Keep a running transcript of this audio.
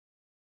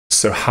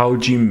So how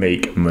do you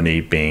make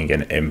money being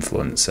an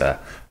influencer?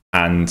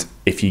 And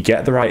if you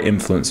get the right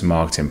influencer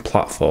marketing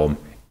platform,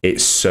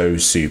 it's so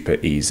super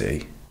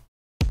easy.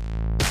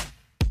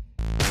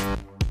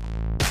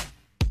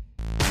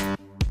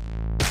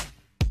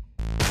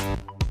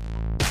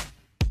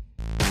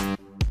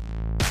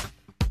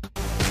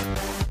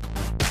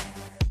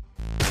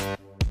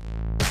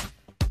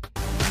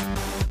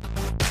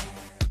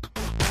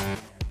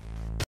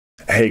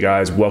 Hey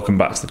guys, welcome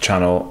back to the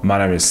channel. My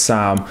name is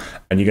Sam,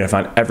 and you're going to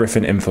find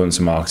everything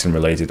influencer marketing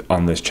related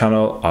on this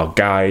channel, our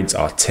guides,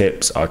 our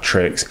tips, our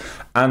tricks,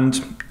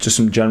 and just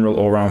some general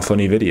all-around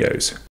funny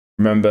videos.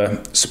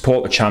 Remember,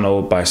 support the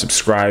channel by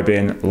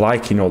subscribing,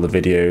 liking all the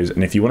videos,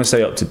 and if you want to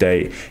stay up to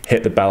date,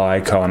 hit the bell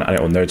icon and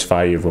it will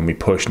notify you when we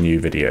push new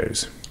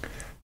videos.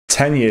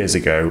 10 years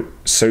ago,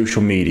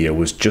 social media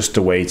was just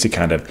a way to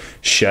kind of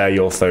share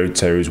your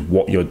photos,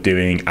 what you're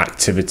doing,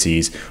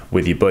 activities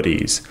with your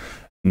buddies.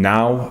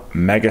 Now,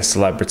 mega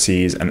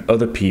celebrities and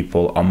other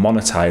people are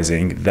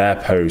monetizing their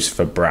posts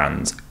for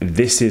brands.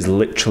 This is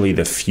literally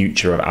the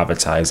future of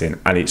advertising,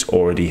 and it's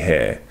already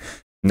here.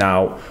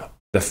 Now,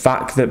 the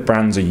fact that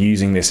brands are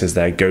using this as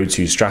their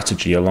go-to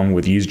strategy along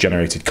with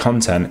user-generated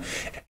content,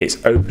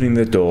 it's opening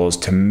the doors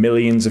to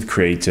millions of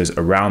creators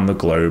around the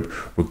globe,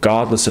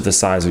 regardless of the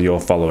size of your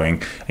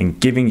following, and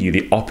giving you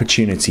the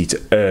opportunity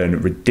to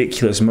earn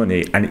ridiculous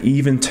money and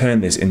even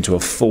turn this into a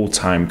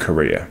full-time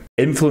career.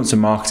 Influencer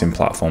marketing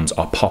platforms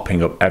are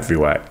popping up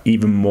everywhere,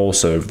 even more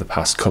so over the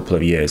past couple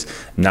of years,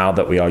 now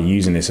that we are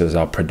using this as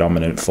our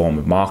predominant form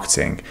of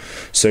marketing.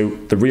 So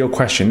the real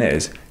question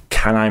is,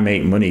 can I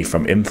make money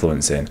from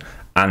influencing?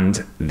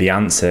 And the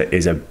answer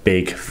is a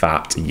big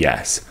fat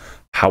yes.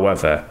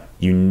 However,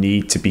 you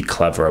need to be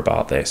clever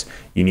about this.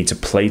 You need to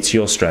play to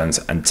your strengths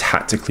and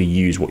tactically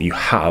use what you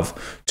have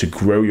to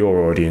grow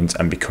your audience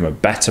and become a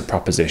better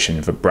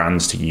proposition for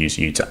brands to use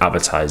you to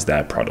advertise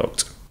their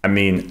product. I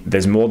mean,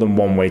 there's more than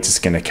one way to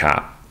skin a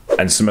cat,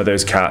 and some of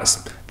those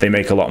cats, they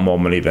make a lot more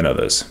money than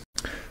others.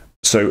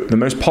 So the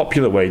most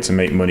popular way to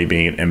make money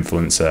being an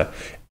influencer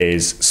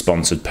is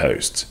sponsored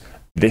posts.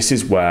 This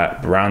is where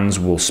brands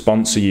will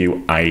sponsor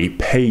you, i.e.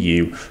 pay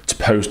you to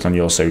post on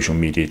your social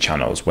media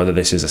channels, whether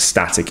this is a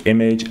static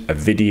image, a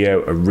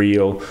video, a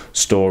reel,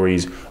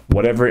 stories,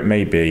 whatever it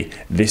may be.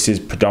 This is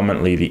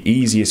predominantly the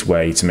easiest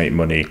way to make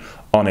money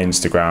on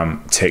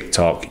Instagram,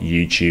 TikTok,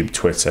 YouTube,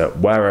 Twitter,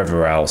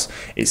 wherever else.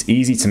 It's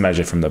easy to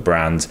measure from the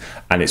brand,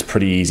 and it's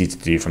pretty easy to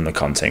do from the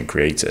content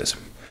creators.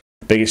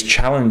 The biggest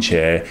challenge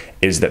here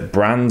is that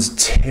brands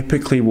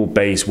typically will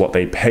base what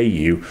they pay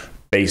you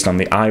based on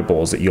the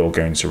eyeballs that you're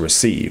going to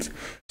receive.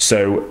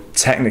 So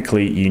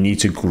technically you need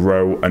to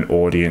grow an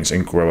audience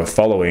and grow a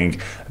following.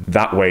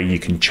 That way you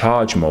can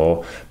charge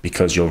more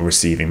because you're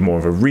receiving more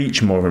of a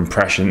reach, more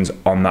impressions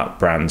on that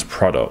brand's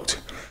product.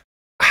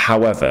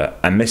 However,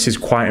 and this is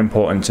quite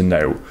important to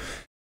note,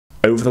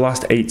 over the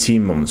last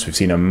 18 months, we've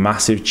seen a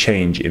massive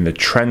change in the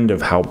trend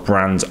of how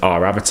brands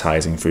are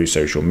advertising through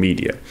social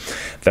media.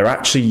 They're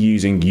actually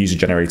using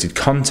user-generated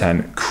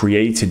content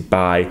created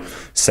by,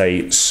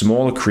 say,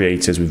 smaller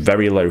creators with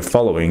very low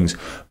followings,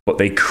 but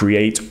they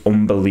create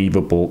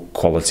unbelievable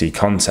quality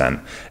content.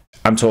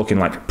 I'm talking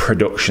like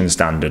production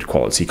standard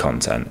quality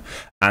content.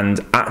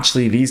 And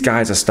actually, these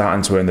guys are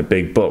starting to earn the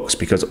big bucks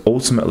because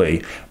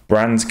ultimately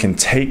brands can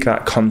take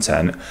that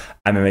content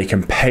and then they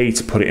can pay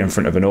to put it in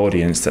front of an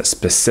audience that's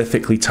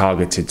specifically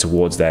targeted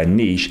towards their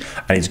niche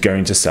and is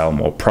going to sell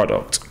more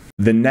product.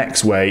 The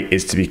next way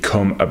is to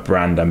become a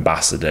brand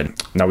ambassador.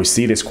 Now, we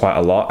see this quite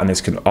a lot, and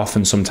this can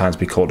often sometimes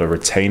be called a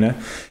retainer.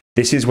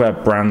 This is where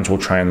brands will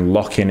try and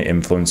lock in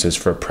influencers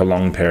for a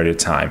prolonged period of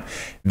time.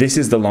 This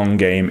is the long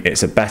game.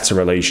 It's a better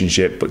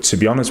relationship, but to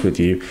be honest with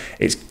you,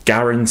 it's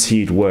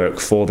guaranteed work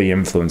for the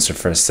influencer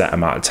for a set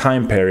amount of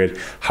time period.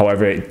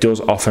 However, it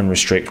does often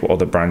restrict what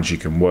other brands you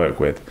can work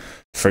with.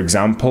 For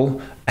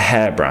example, a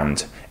hair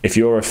brand. If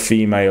you're a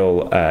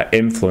female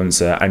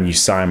influencer and you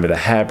sign with a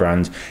hair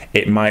brand,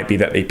 it might be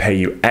that they pay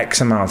you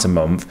X amount a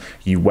month,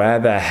 you wear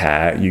their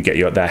hair, you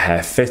get their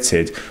hair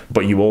fitted,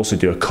 but you also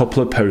do a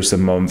couple of posts a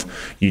month,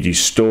 you do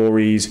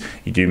stories,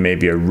 you do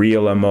maybe a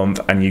reel a month,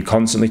 and you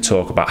constantly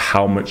talk about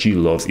how much you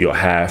love your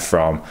hair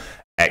from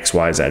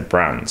XYZ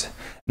brand.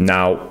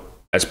 Now,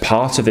 as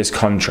part of this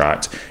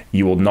contract,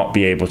 you will not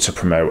be able to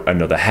promote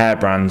another hair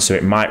brand, so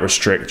it might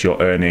restrict your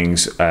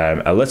earnings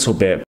a little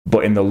bit,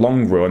 but in the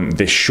long run,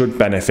 this should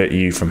benefit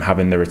you from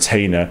having the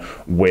retainer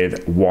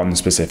with one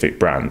specific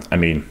brand. I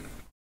mean,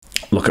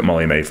 look at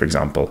Molly-Mae, for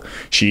example.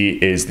 She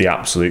is the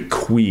absolute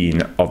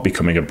queen of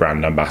becoming a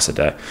brand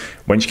ambassador.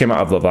 When she came out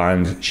of Love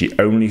Island, she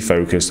only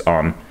focused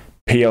on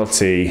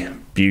PLT,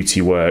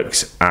 Beauty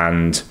Works,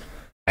 and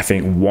I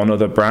think one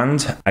other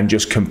brand, and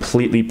just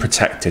completely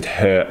protected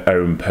her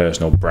own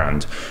personal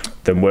brand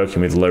than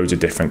working with loads of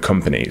different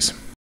companies.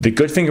 The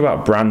good thing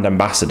about brand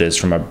ambassadors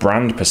from a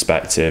brand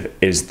perspective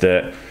is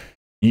that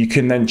you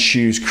can then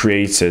choose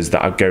creators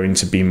that are going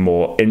to be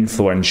more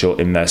influential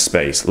in their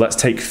space. Let's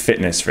take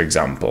fitness, for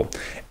example.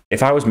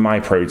 If I was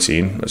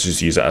MyProtein, let's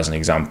just use that as an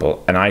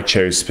example, and I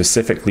chose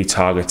specifically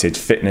targeted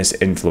fitness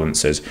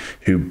influencers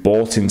who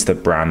bought into the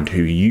brand,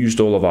 who used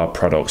all of our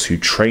products, who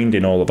trained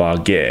in all of our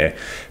gear,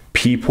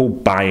 people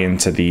buy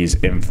into these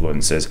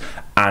influencers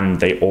and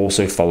they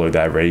also follow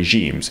their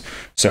regimes.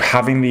 So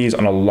having these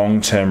on a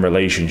long-term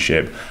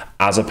relationship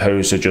as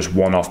opposed to just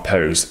one-off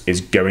posts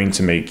is going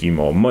to make you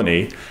more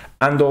money.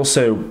 And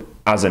also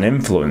as an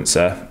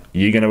influencer,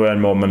 you're going to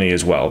earn more money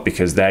as well,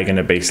 because they're going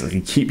to basically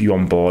keep you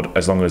on board.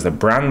 As long as the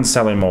brand's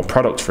selling more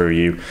product through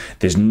you,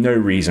 there's no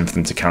reason for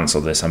them to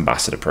cancel this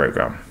ambassador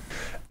program.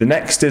 The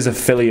next is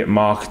affiliate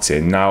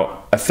marketing.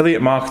 Now,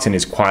 affiliate marketing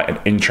is quite an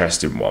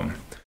interesting one.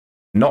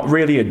 Not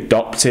really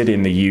adopted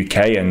in the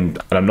UK, and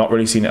I'm not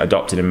really seeing it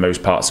adopted in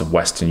most parts of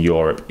Western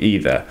Europe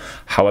either.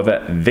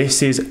 However,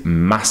 this is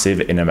massive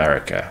in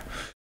America.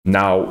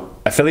 Now,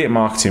 affiliate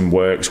marketing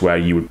works where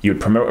you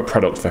would promote a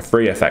product for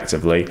free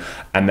effectively,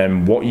 and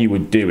then what you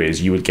would do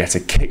is you would get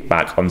a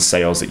kickback on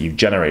sales that you've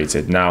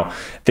generated. Now,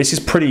 this is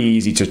pretty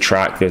easy to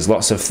track. There's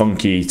lots of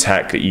funky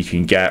tech that you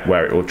can get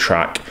where it will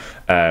track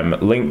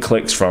link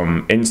clicks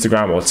from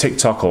Instagram or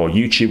TikTok or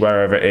YouTube,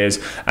 wherever it is,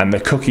 and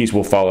the cookies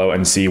will follow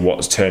and see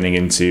what's turning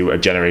into a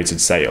generated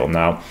sale.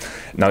 Now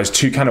there's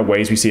two kind of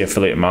ways we see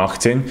affiliate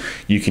marketing.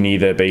 You can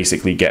either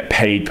basically get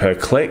paid per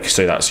click,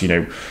 so that's,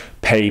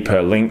 pay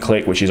per link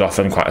click, which is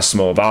often quite a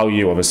small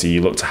value. Obviously,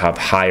 you look to have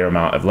higher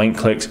amount of link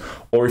clicks,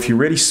 or if you're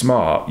really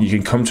smart, you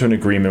can come to an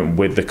agreement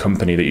with the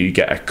company that you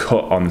get a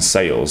cut on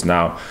sales.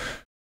 Now,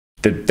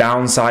 the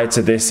downside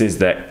to this is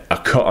that a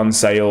cut on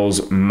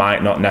sales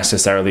might not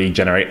necessarily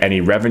generate any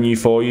revenue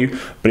for you,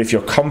 but if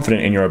you're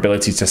confident in your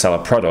ability to sell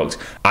a product,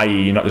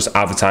 i.e. you're not just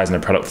advertising a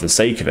product for the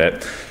sake of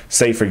it.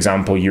 Say, for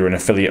example, you're an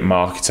affiliate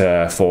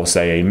marketer for,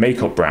 say, a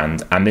makeup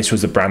brand, and this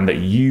was a brand that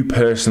you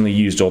personally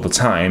used all the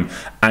time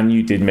and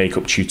you did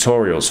makeup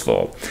tutorials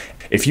for.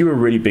 If you were a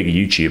really big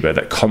YouTuber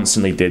that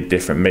constantly did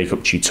different makeup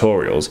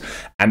tutorials,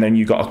 and then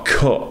you got a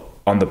cut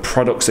on the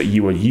products that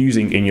you were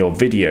using in your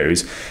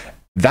videos,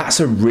 that's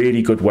a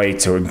really good way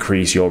to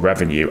increase your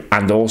revenue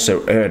and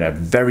also earn a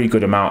very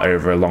good amount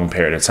over a long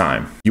period of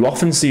time. You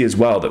often see as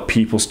well that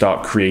people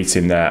start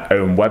creating their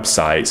own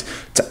websites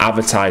to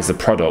advertise the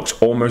products,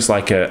 almost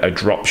like a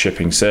drop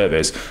shipping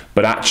service.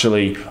 But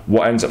actually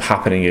what ends up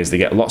happening is they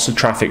get lots of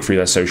traffic through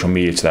their social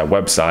media to their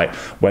website.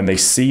 When they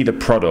see the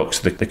products,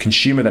 the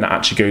consumer then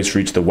actually goes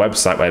through to the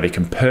website where they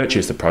can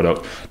purchase the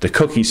product, the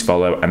cookies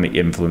follow, and the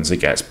influencer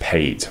gets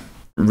paid.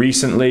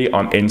 Recently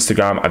on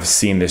Instagram, I've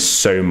seen this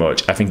so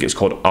much. I think it's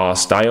called R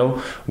Style,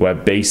 where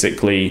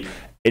basically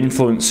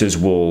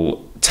influencers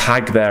will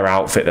tag their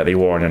outfit that they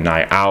wore on a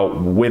night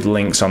out with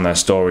links on their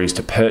stories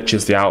to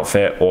purchase the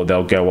outfit, or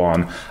they'll go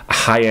on a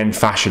high-end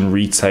fashion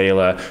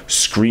retailer,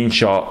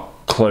 screenshot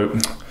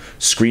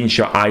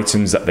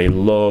items that they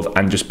love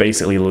and just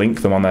basically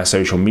link them on their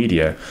social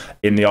media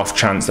in the off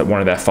chance that one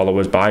of their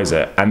followers buys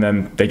it, and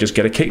then they just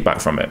get a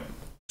kickback from it.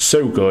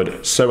 So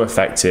good, so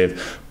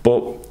effective,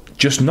 but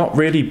just not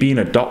really being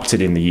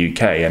adopted in the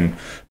UK. And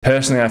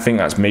personally, I think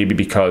that's maybe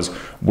because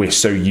we're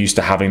so used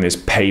to having this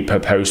pay per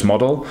post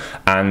model,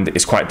 and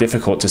it's quite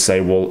difficult to say,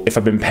 well, if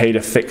I've been paid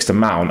a fixed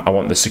amount, I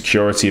want the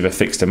security of a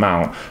fixed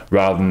amount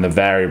rather than the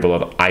variable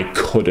of I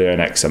could earn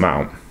X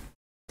amount.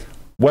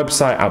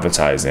 Website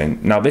advertising.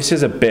 Now, this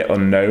is a bit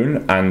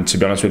unknown, and to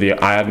be honest with you,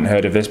 I hadn't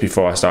heard of this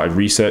before I started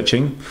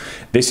researching.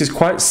 This is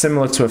quite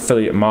similar to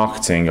affiliate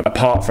marketing,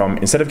 apart from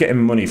instead of getting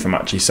money from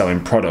actually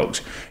selling products,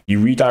 you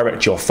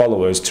redirect your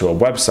followers to a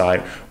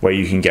website where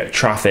you can get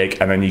traffic,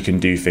 and then you can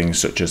do things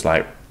such as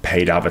like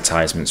paid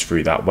advertisements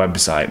through that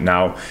website.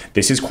 Now,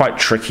 this is quite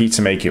tricky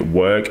to make it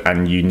work,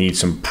 and you need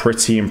some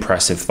pretty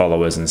impressive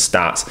followers and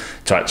stats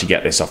to actually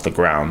get this off the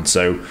ground.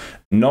 So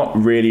not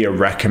really a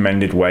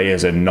recommended way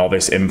as a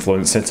novice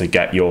influencer to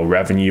get your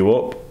revenue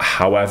up.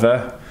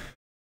 However,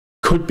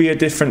 could be a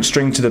different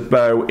string to the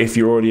bow if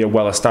you're already a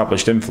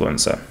well-established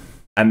influencer.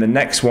 And the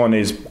next one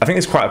is, I think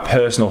it's quite a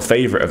personal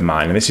favorite of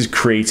mine, and this is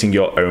creating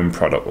your own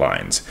product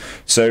lines.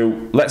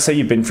 So let's say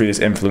you've been through this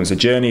influencer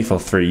journey for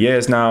 3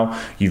 years now,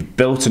 you've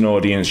built an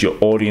audience, your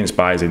audience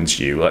buys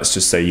into you. Let's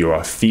just say you're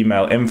a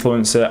female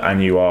influencer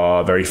and you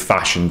are very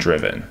fashion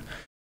driven.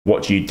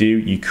 What do?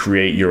 You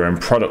create your own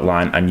product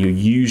line and you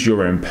use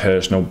your own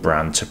personal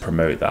brand to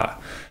promote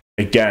that.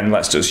 Again,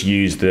 let's just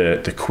use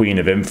the queen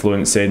of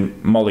influencing,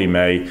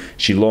 Molly-Mae.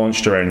 She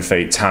launched her own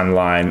fake tan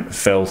line,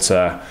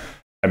 filter.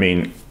 I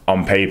mean,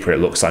 on paper, it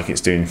looks like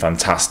it's doing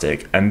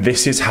fantastic. And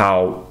this is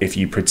how, if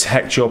you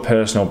protect your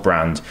personal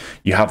brand,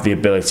 you have the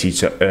ability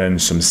to earn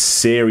some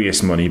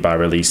serious money by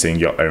releasing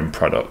your own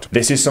product.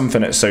 This is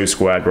something at So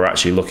Squared we're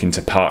actually looking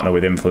to partner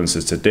with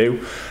influencers to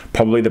do.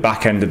 Probably the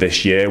back end of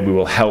this year, we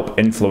will help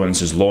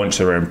influencers launch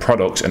their own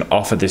products and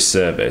offer this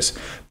service.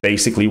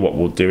 Basically, what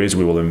we'll do is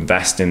we will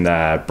invest in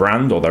their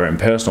brand or their own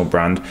personal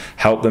brand,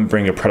 help them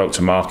bring a product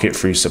to market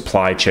through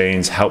supply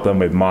chains, help them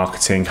with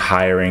marketing,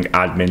 hiring,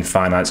 admin,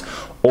 finance,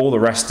 all the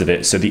rest of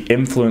it, so the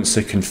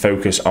influencer can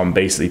focus on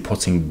basically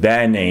putting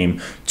their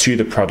name to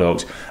the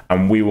product,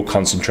 and we will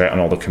concentrate on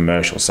all the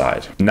commercial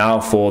side.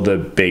 Now for the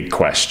big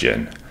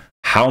question.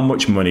 how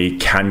much money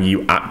can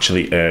you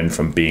actually earn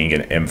from being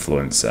an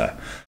influencer?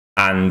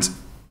 And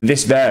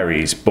this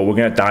varies, but we're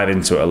going to dive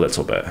into it a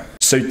little bit.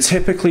 So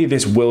typically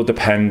this will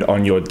depend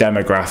on your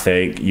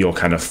demographic, your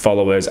kind of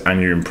followers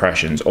and your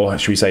impressions, or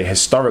should we say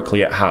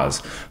historically it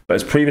has. But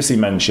as previously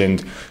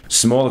mentioned,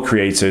 smaller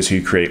creators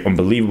who create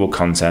unbelievable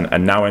content are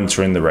now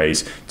entering the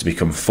race to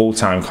become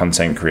full-time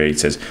content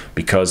creators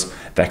because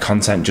their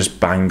content just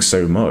bangs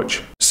so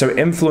much. So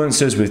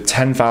influencers with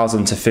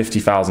 10,000 to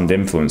 50,000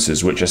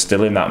 influencers, which are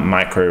still in that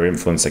micro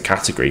influencer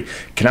category,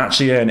 can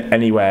actually earn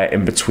anywhere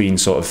in between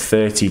sort of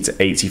 30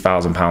 to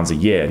 80,000 pounds a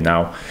year.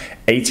 Now,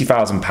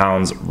 80,000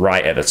 pounds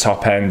right at the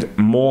top end,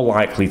 more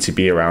likely to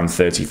be around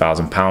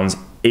 30,000 pounds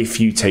if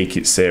you take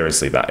it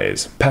seriously, that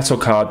is.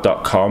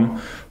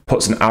 Petalcard.com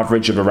puts an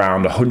average of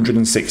around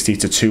 160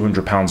 to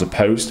 200 pounds a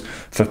post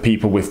for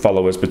people with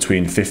followers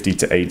between 50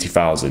 to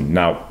 80,000.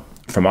 Now,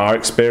 from our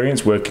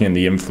experience working in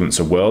the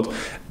influencer world,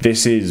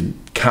 this is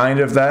kind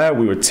of there.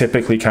 We would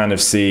typically kind of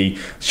see,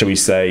 shall we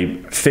say,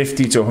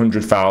 50 to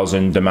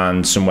 100,000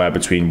 demand somewhere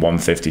between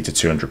 150 to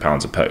 200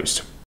 pounds a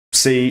post.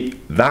 See,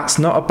 that's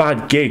not a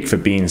bad gig for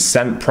being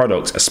sent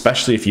products,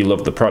 especially if you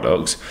love the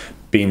products,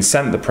 being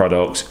sent the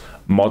products,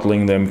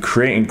 modeling them,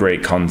 creating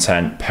great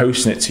content,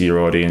 posting it to your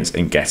audience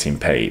and getting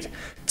paid.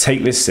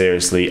 Take this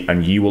seriously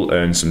and you will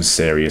earn some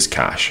serious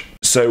cash.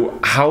 So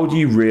how do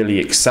you really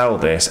excel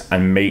this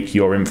and make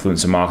your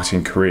influencer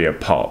marketing career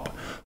pop?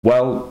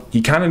 Well,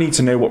 you kind of need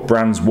to know what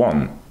brands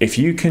want. If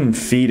you can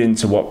feed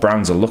into what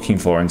brands are looking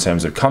for in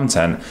terms of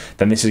content,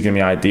 then this is going to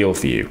be ideal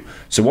for you.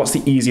 So what's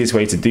the easiest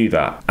way to do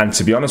that? And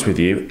to be honest with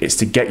you, it's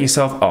to get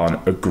yourself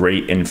on a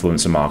great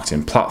influencer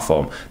marketing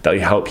platform that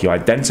will help you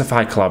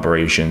identify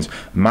collaborations,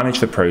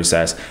 manage the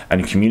process,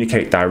 and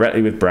communicate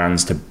directly with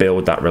brands to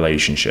build that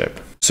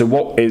relationship. So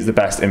what is the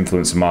best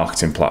influencer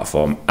marketing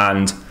platform?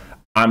 And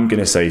I'm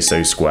going to say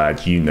So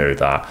Squared, you know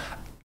that.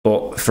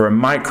 But for a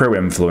micro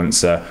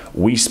influencer,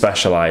 we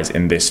specialize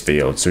in this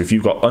field. So if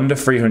you've got under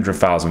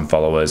 300,000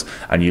 followers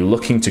and you're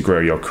looking to grow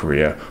your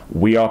career,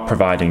 we are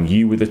providing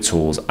you with the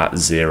tools at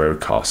zero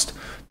cost.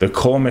 The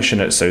core mission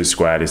at So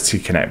Squared is to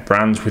connect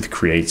brands with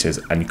creators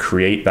and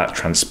create that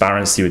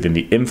transparency within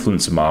the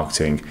influencer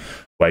marketing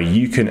where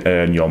you can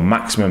earn your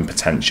maximum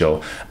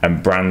potential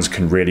and brands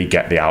can really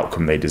get the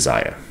outcome they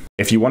desire.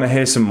 If you want to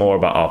hear some more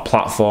about our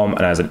platform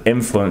and as an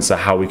influencer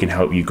how we can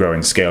help you grow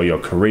and scale your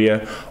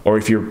career, or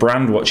if you're a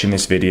brand watching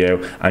this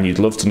video and you'd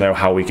love to know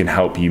how we can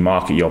help you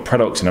market your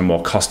products in a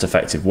more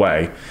cost-effective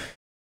way,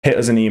 hit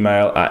us an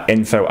email at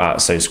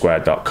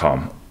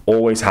info@sosquared.com.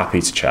 Always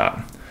happy to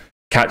chat.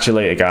 Catch you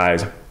later,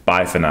 guys.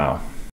 Bye for now.